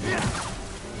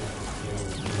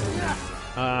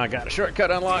 I got a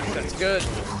shortcut unlocked. That's good.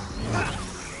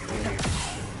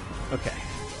 Okay.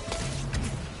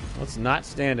 Let's not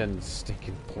stand in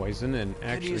stinking poison and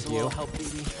actually use a heal. little help,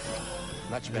 BD.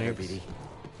 Much better, Thanks. BD.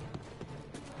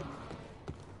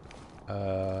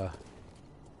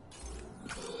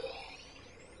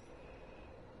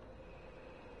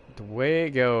 The way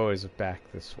it goes is back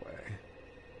this way.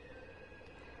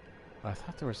 I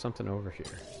thought there was something over here.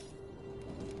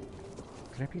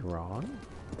 Could I be wrong?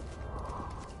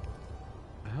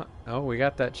 Oh, we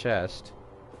got that chest.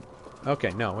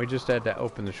 Okay, no, we just had to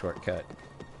open the shortcut.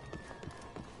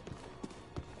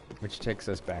 Which takes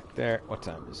us back there. What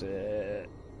time is it?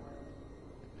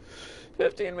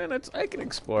 15 minutes. I can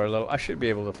explore a little. I should be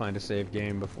able to find a save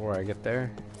game before I get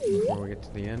there. Before we get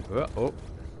to the end. Oh.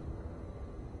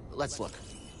 Let's look.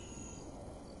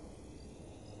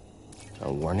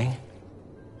 A warning?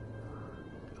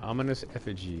 Ominous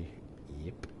effigy.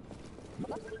 Yep.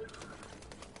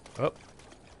 Oh.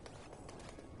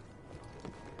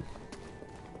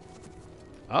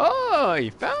 Oh,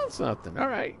 you found something. All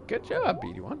right. Good job,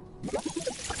 BD1.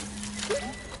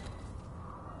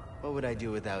 What would I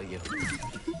do without you?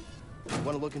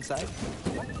 Want to look inside?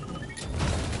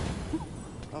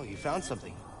 Oh, you found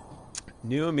something.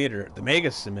 New emitter, the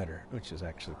Magus emitter, which is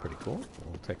actually pretty cool.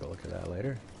 We'll take a look at that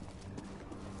later.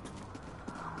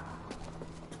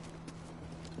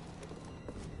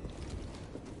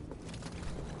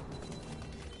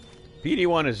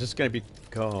 BD1 is just going to be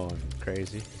going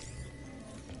crazy.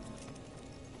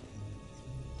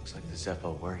 Looks like the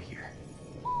Zeppo were here.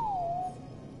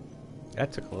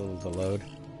 That took a little to load.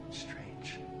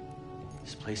 Strange.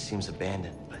 This place seems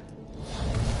abandoned, but...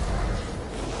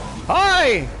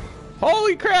 Hi!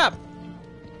 Holy crap!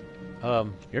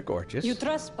 You're gorgeous. You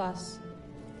trespass,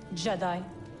 Jedi.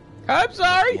 I'm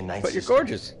sorry, Be a nice but you're sister.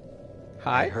 gorgeous. I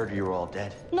Hi. heard you were all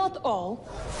dead. Not all.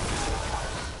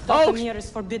 Oh. Dathomir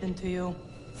is forbidden to you.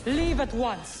 Leave at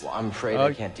once. Well, I'm afraid Oh.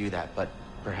 I can't do that, but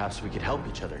perhaps we could help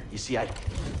each other. You see,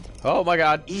 Oh my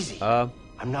god. Easy. I'm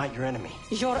not your enemy.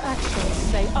 Your actions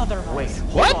say otherwise.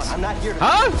 Wait, What? hold on. I'm not here to...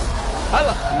 Huh?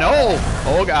 No.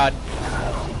 Oh god.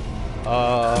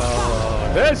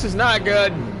 This is not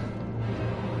good.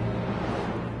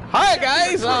 Hi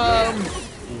guys.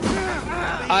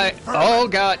 Oh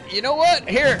god. You know what?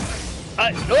 Here.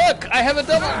 Look. I have a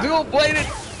dual-bladed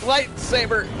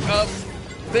lightsaber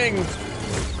thing.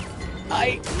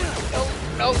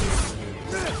 No.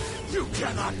 You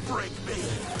cannot break me.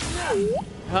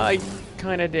 I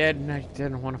kind of did, and I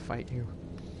didn't want to fight you.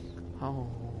 Oh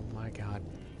my god.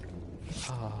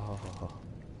 Oh.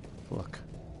 Look.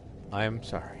 I'm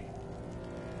sorry.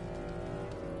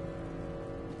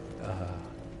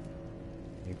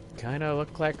 You kind of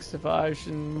look like Savage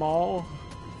and Maul.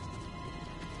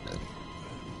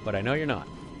 But I know you're not.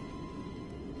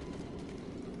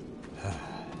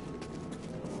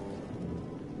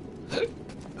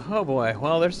 Oh boy,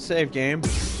 well there's a save game.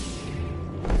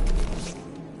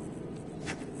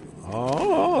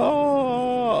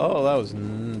 Oh, that was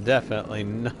definitely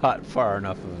not far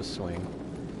enough of a swing.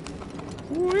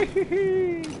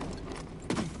 Whee!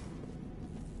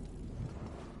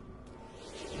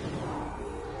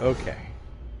 Okay.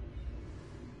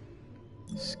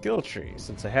 Skill tree.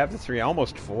 Since I have the 3,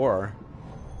 almost 4.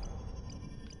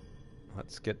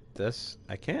 Let's get this.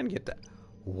 I can get that.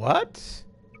 What?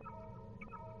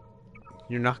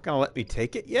 You're not gonna let me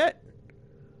take it yet?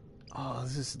 Oh,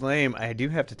 this is lame. I do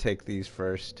have to take these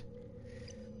first.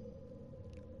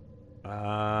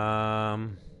 Well,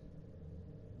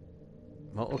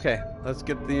 okay. Let's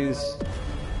get these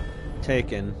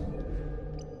taken.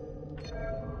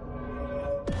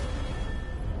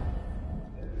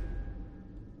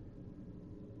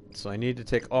 So I need to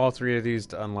take all 3 of these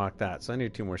to unlock that. So I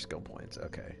need 2 more skill points.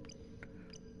 Okay.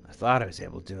 I thought I was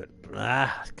able to do it. It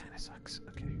kind of sucks.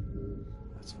 Okay.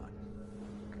 That's fine.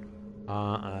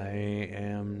 I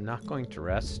am not going to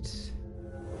rest.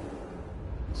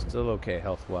 Still okay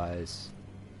health-wise.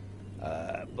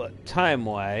 But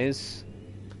time-wise,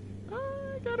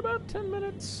 I got about 10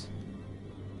 minutes.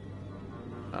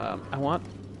 I want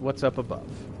what's up above.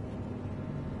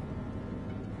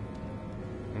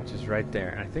 Which is right there.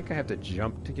 And I think I have to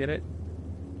jump to get it.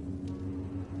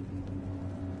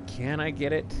 Can I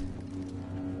get it?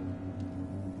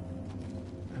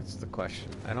 That's the question.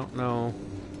 I don't know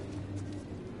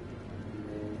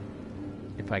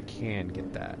if I can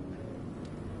get that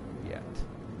yet.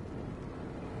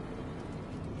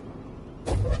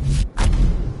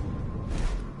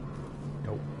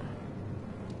 Nope.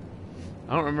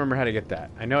 I don't remember how to get that.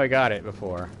 I know I got it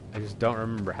before. I just don't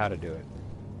remember how to do it.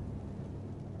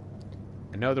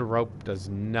 I know the rope does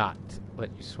not let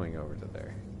you swing over to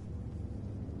there.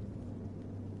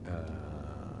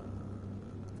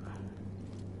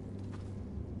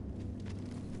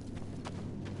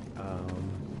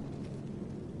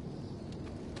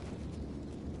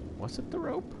 Was it the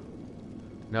rope?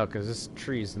 No, because this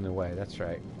tree's in the way. That's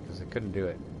right, because I couldn't do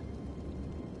it.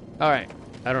 Alright,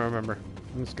 I don't remember.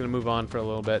 I'm just going to move on for a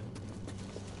little bit.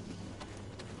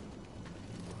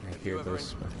 I hear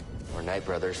those. We're Night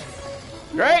Brothers.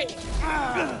 Great!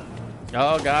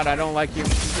 Oh god, I don't like you.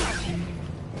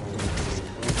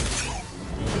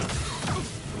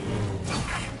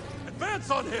 Advance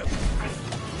on him!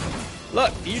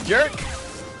 Look, you jerk!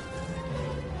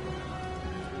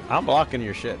 I'm blocking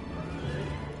your shit.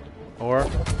 Or...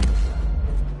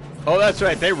 Oh, that's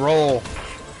right, they roll.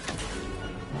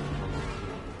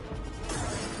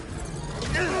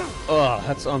 Ugh,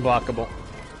 that's unblockable.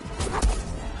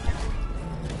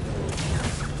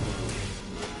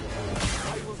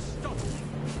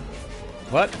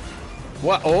 What?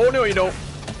 What? Oh, no, you don't.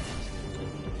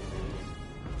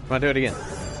 Come on, do it again.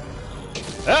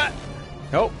 Ah!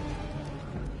 Nope.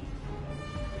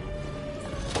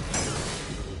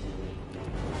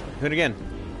 Do it again.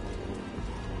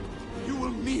 You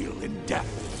will kneel in death.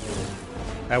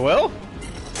 I will?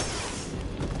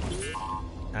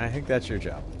 I think that's your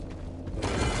job.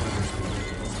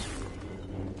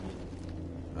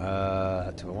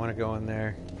 Do I want to go in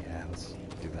there? Yeah, let's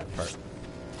do that part.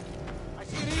 I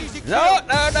see an easy No,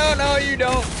 no, no, no, you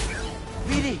don't.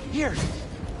 BD, here.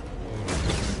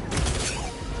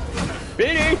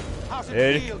 BD! How's it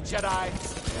Hey. feel, Jedi?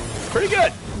 Pretty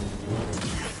good.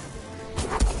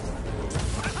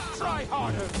 Try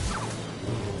harder.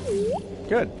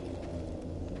 Good.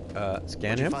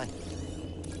 Scan him. Fine.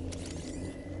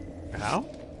 How?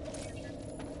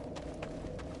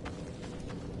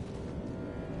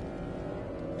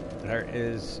 There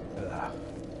is...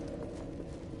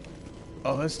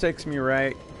 Oh, this takes me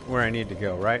right where I need to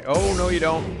go, right? Oh, no, you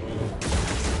don't.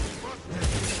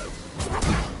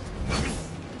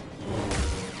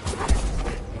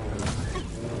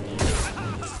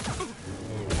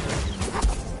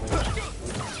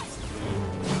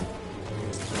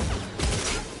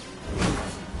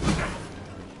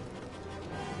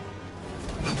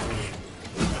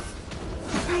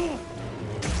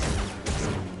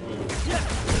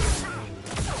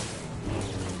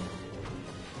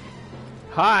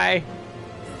 Hi.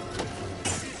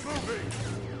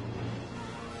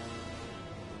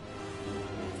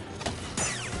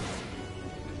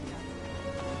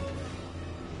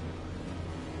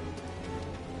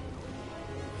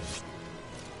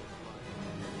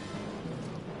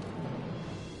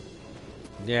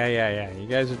 Yeah. You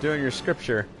guys are doing your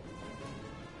scripture.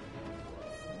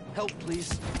 Help,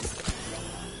 please.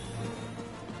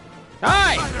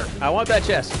 Hi! I want that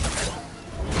chest.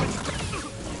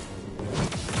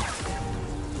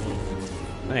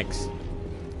 Thanks.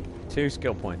 2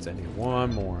 skill points. I need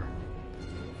 1 more.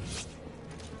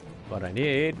 But I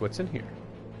need what's in here.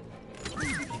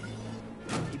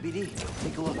 EBD,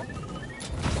 take a look. Huh,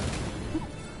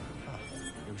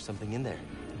 there was something in there.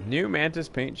 New Mantis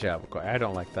paint job. I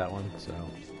don't like that one, so.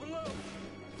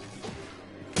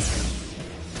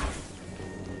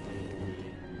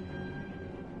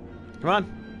 Come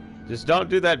on. Just don't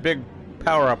do that big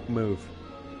power-up move.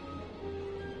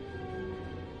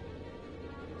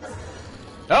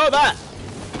 Oh, that!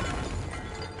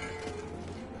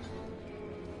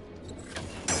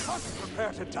 Must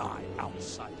prepare to die,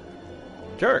 outsider.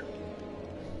 Jerk.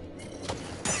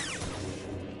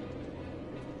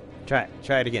 Try it.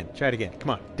 Try it again. Try it again.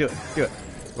 Come on. Do it. Do it.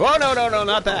 Oh, no,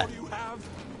 not that. All you have?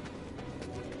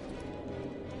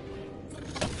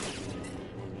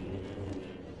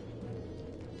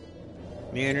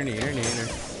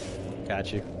 Neener.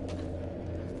 Got you.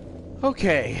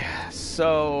 Okay.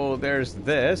 So, there's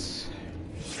this.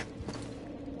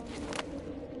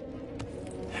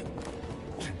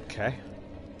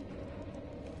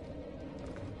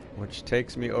 which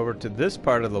takes me over to this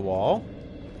part of the wall,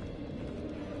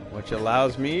 which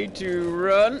allows me to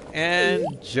run and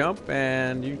jump,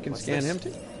 and you can scan him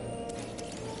too.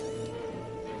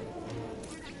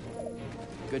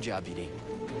 Good job, BD.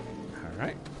 All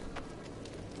right.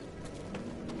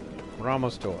 We're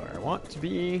almost to where I want to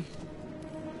be.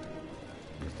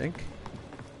 I think.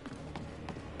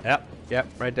 Yep,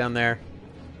 right down there.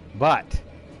 But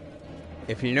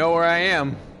if you know where I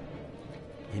am,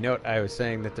 you know what I was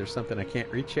saying, that there's something I can't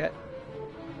reach yet?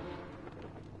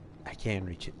 I can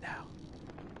reach it now.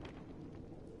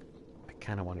 I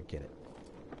kind of want to get it.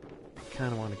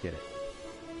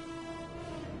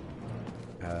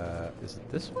 Is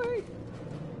it this way?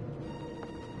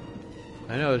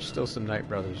 I know there's still some Night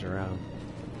Brothers around.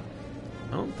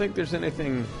 I don't think there's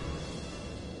anything...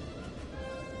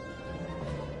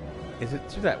 Is it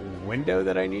through that window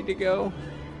that I need to go?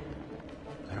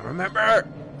 I don't remember!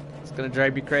 It's gonna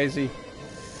drive me crazy.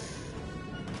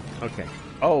 Okay.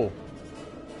 Oh!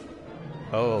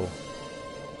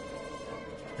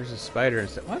 There's a spider and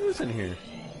stuff. What is in here?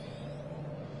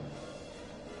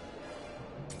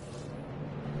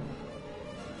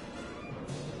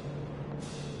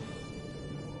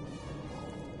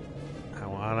 I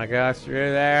wanna go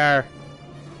through there!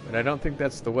 But I don't think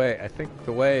that's the way. I think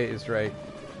the way is right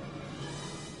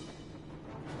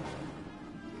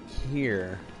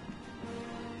here.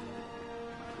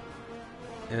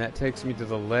 And that takes me to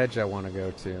the ledge I want to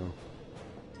go to.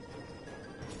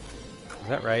 Is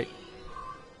that right?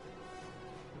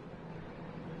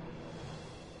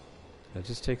 That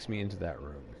just takes me into that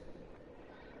room.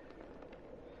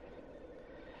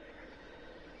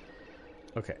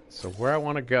 Okay, so where I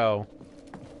want to go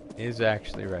is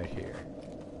actually right here.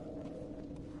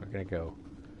 We're gonna go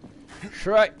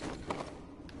right.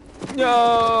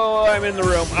 No, I'm in the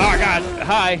room. Oh God!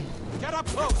 Hi. Get up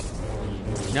close.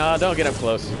 No, don't get up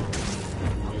close.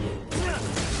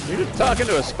 You're just talking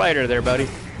to a spider there, buddy.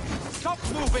 Stop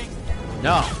moving.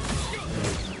 No.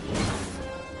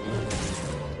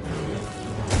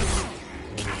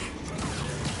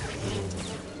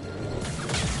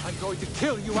 I'm going to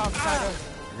kill you, outsider.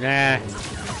 Nah.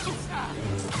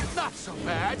 Not so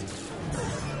bad.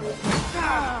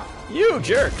 You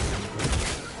jerk.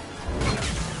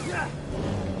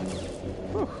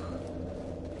 Whew.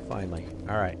 Finally.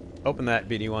 All right. Open that,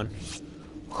 BD1.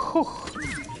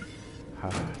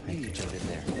 Thank you. Jump in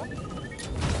there.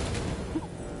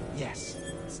 Yes.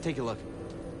 Let's take a look.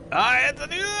 I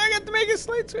got to make a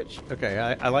slate switch. Okay,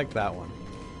 I like that one.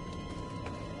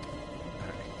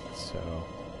 Alright, so...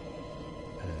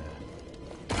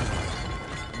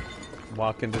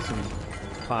 walk into some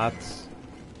pots.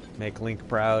 Make Link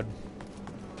proud.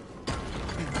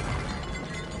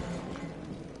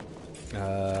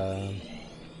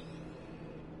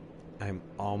 I'm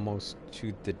almost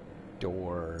to the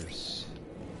doors.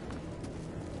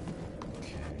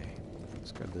 Okay,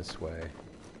 let's go this way.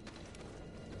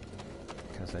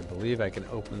 Because I believe I can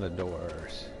open the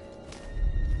doors.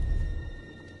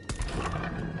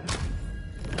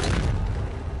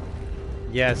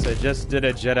 Yes, I just did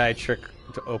a Jedi trick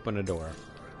to open a door.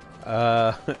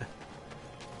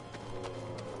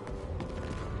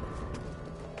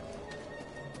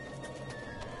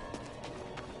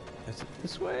 Is it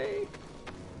this way?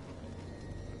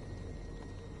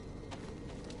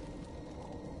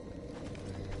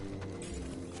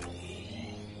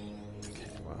 Okay,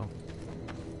 well.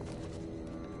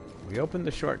 We opened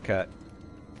the shortcut,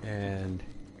 and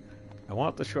I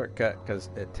want the shortcut because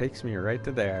it takes me right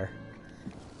to there,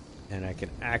 and I can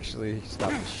actually stop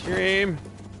the stream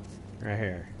right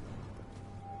here.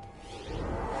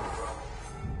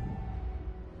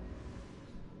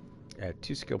 I have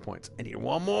 2 skill points. I need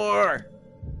 1 more!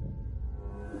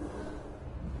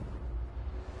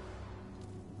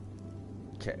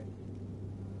 Okay.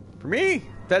 For me,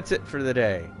 that's it for the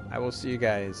day. I will see you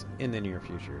guys in the near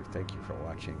future. Thank you for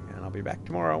watching, and I'll be back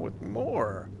tomorrow with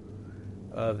more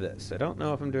of this. I don't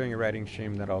know if I'm doing a writing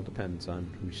stream. That all depends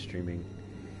on who's streaming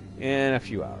in a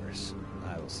few hours.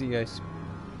 I will see you guys soon.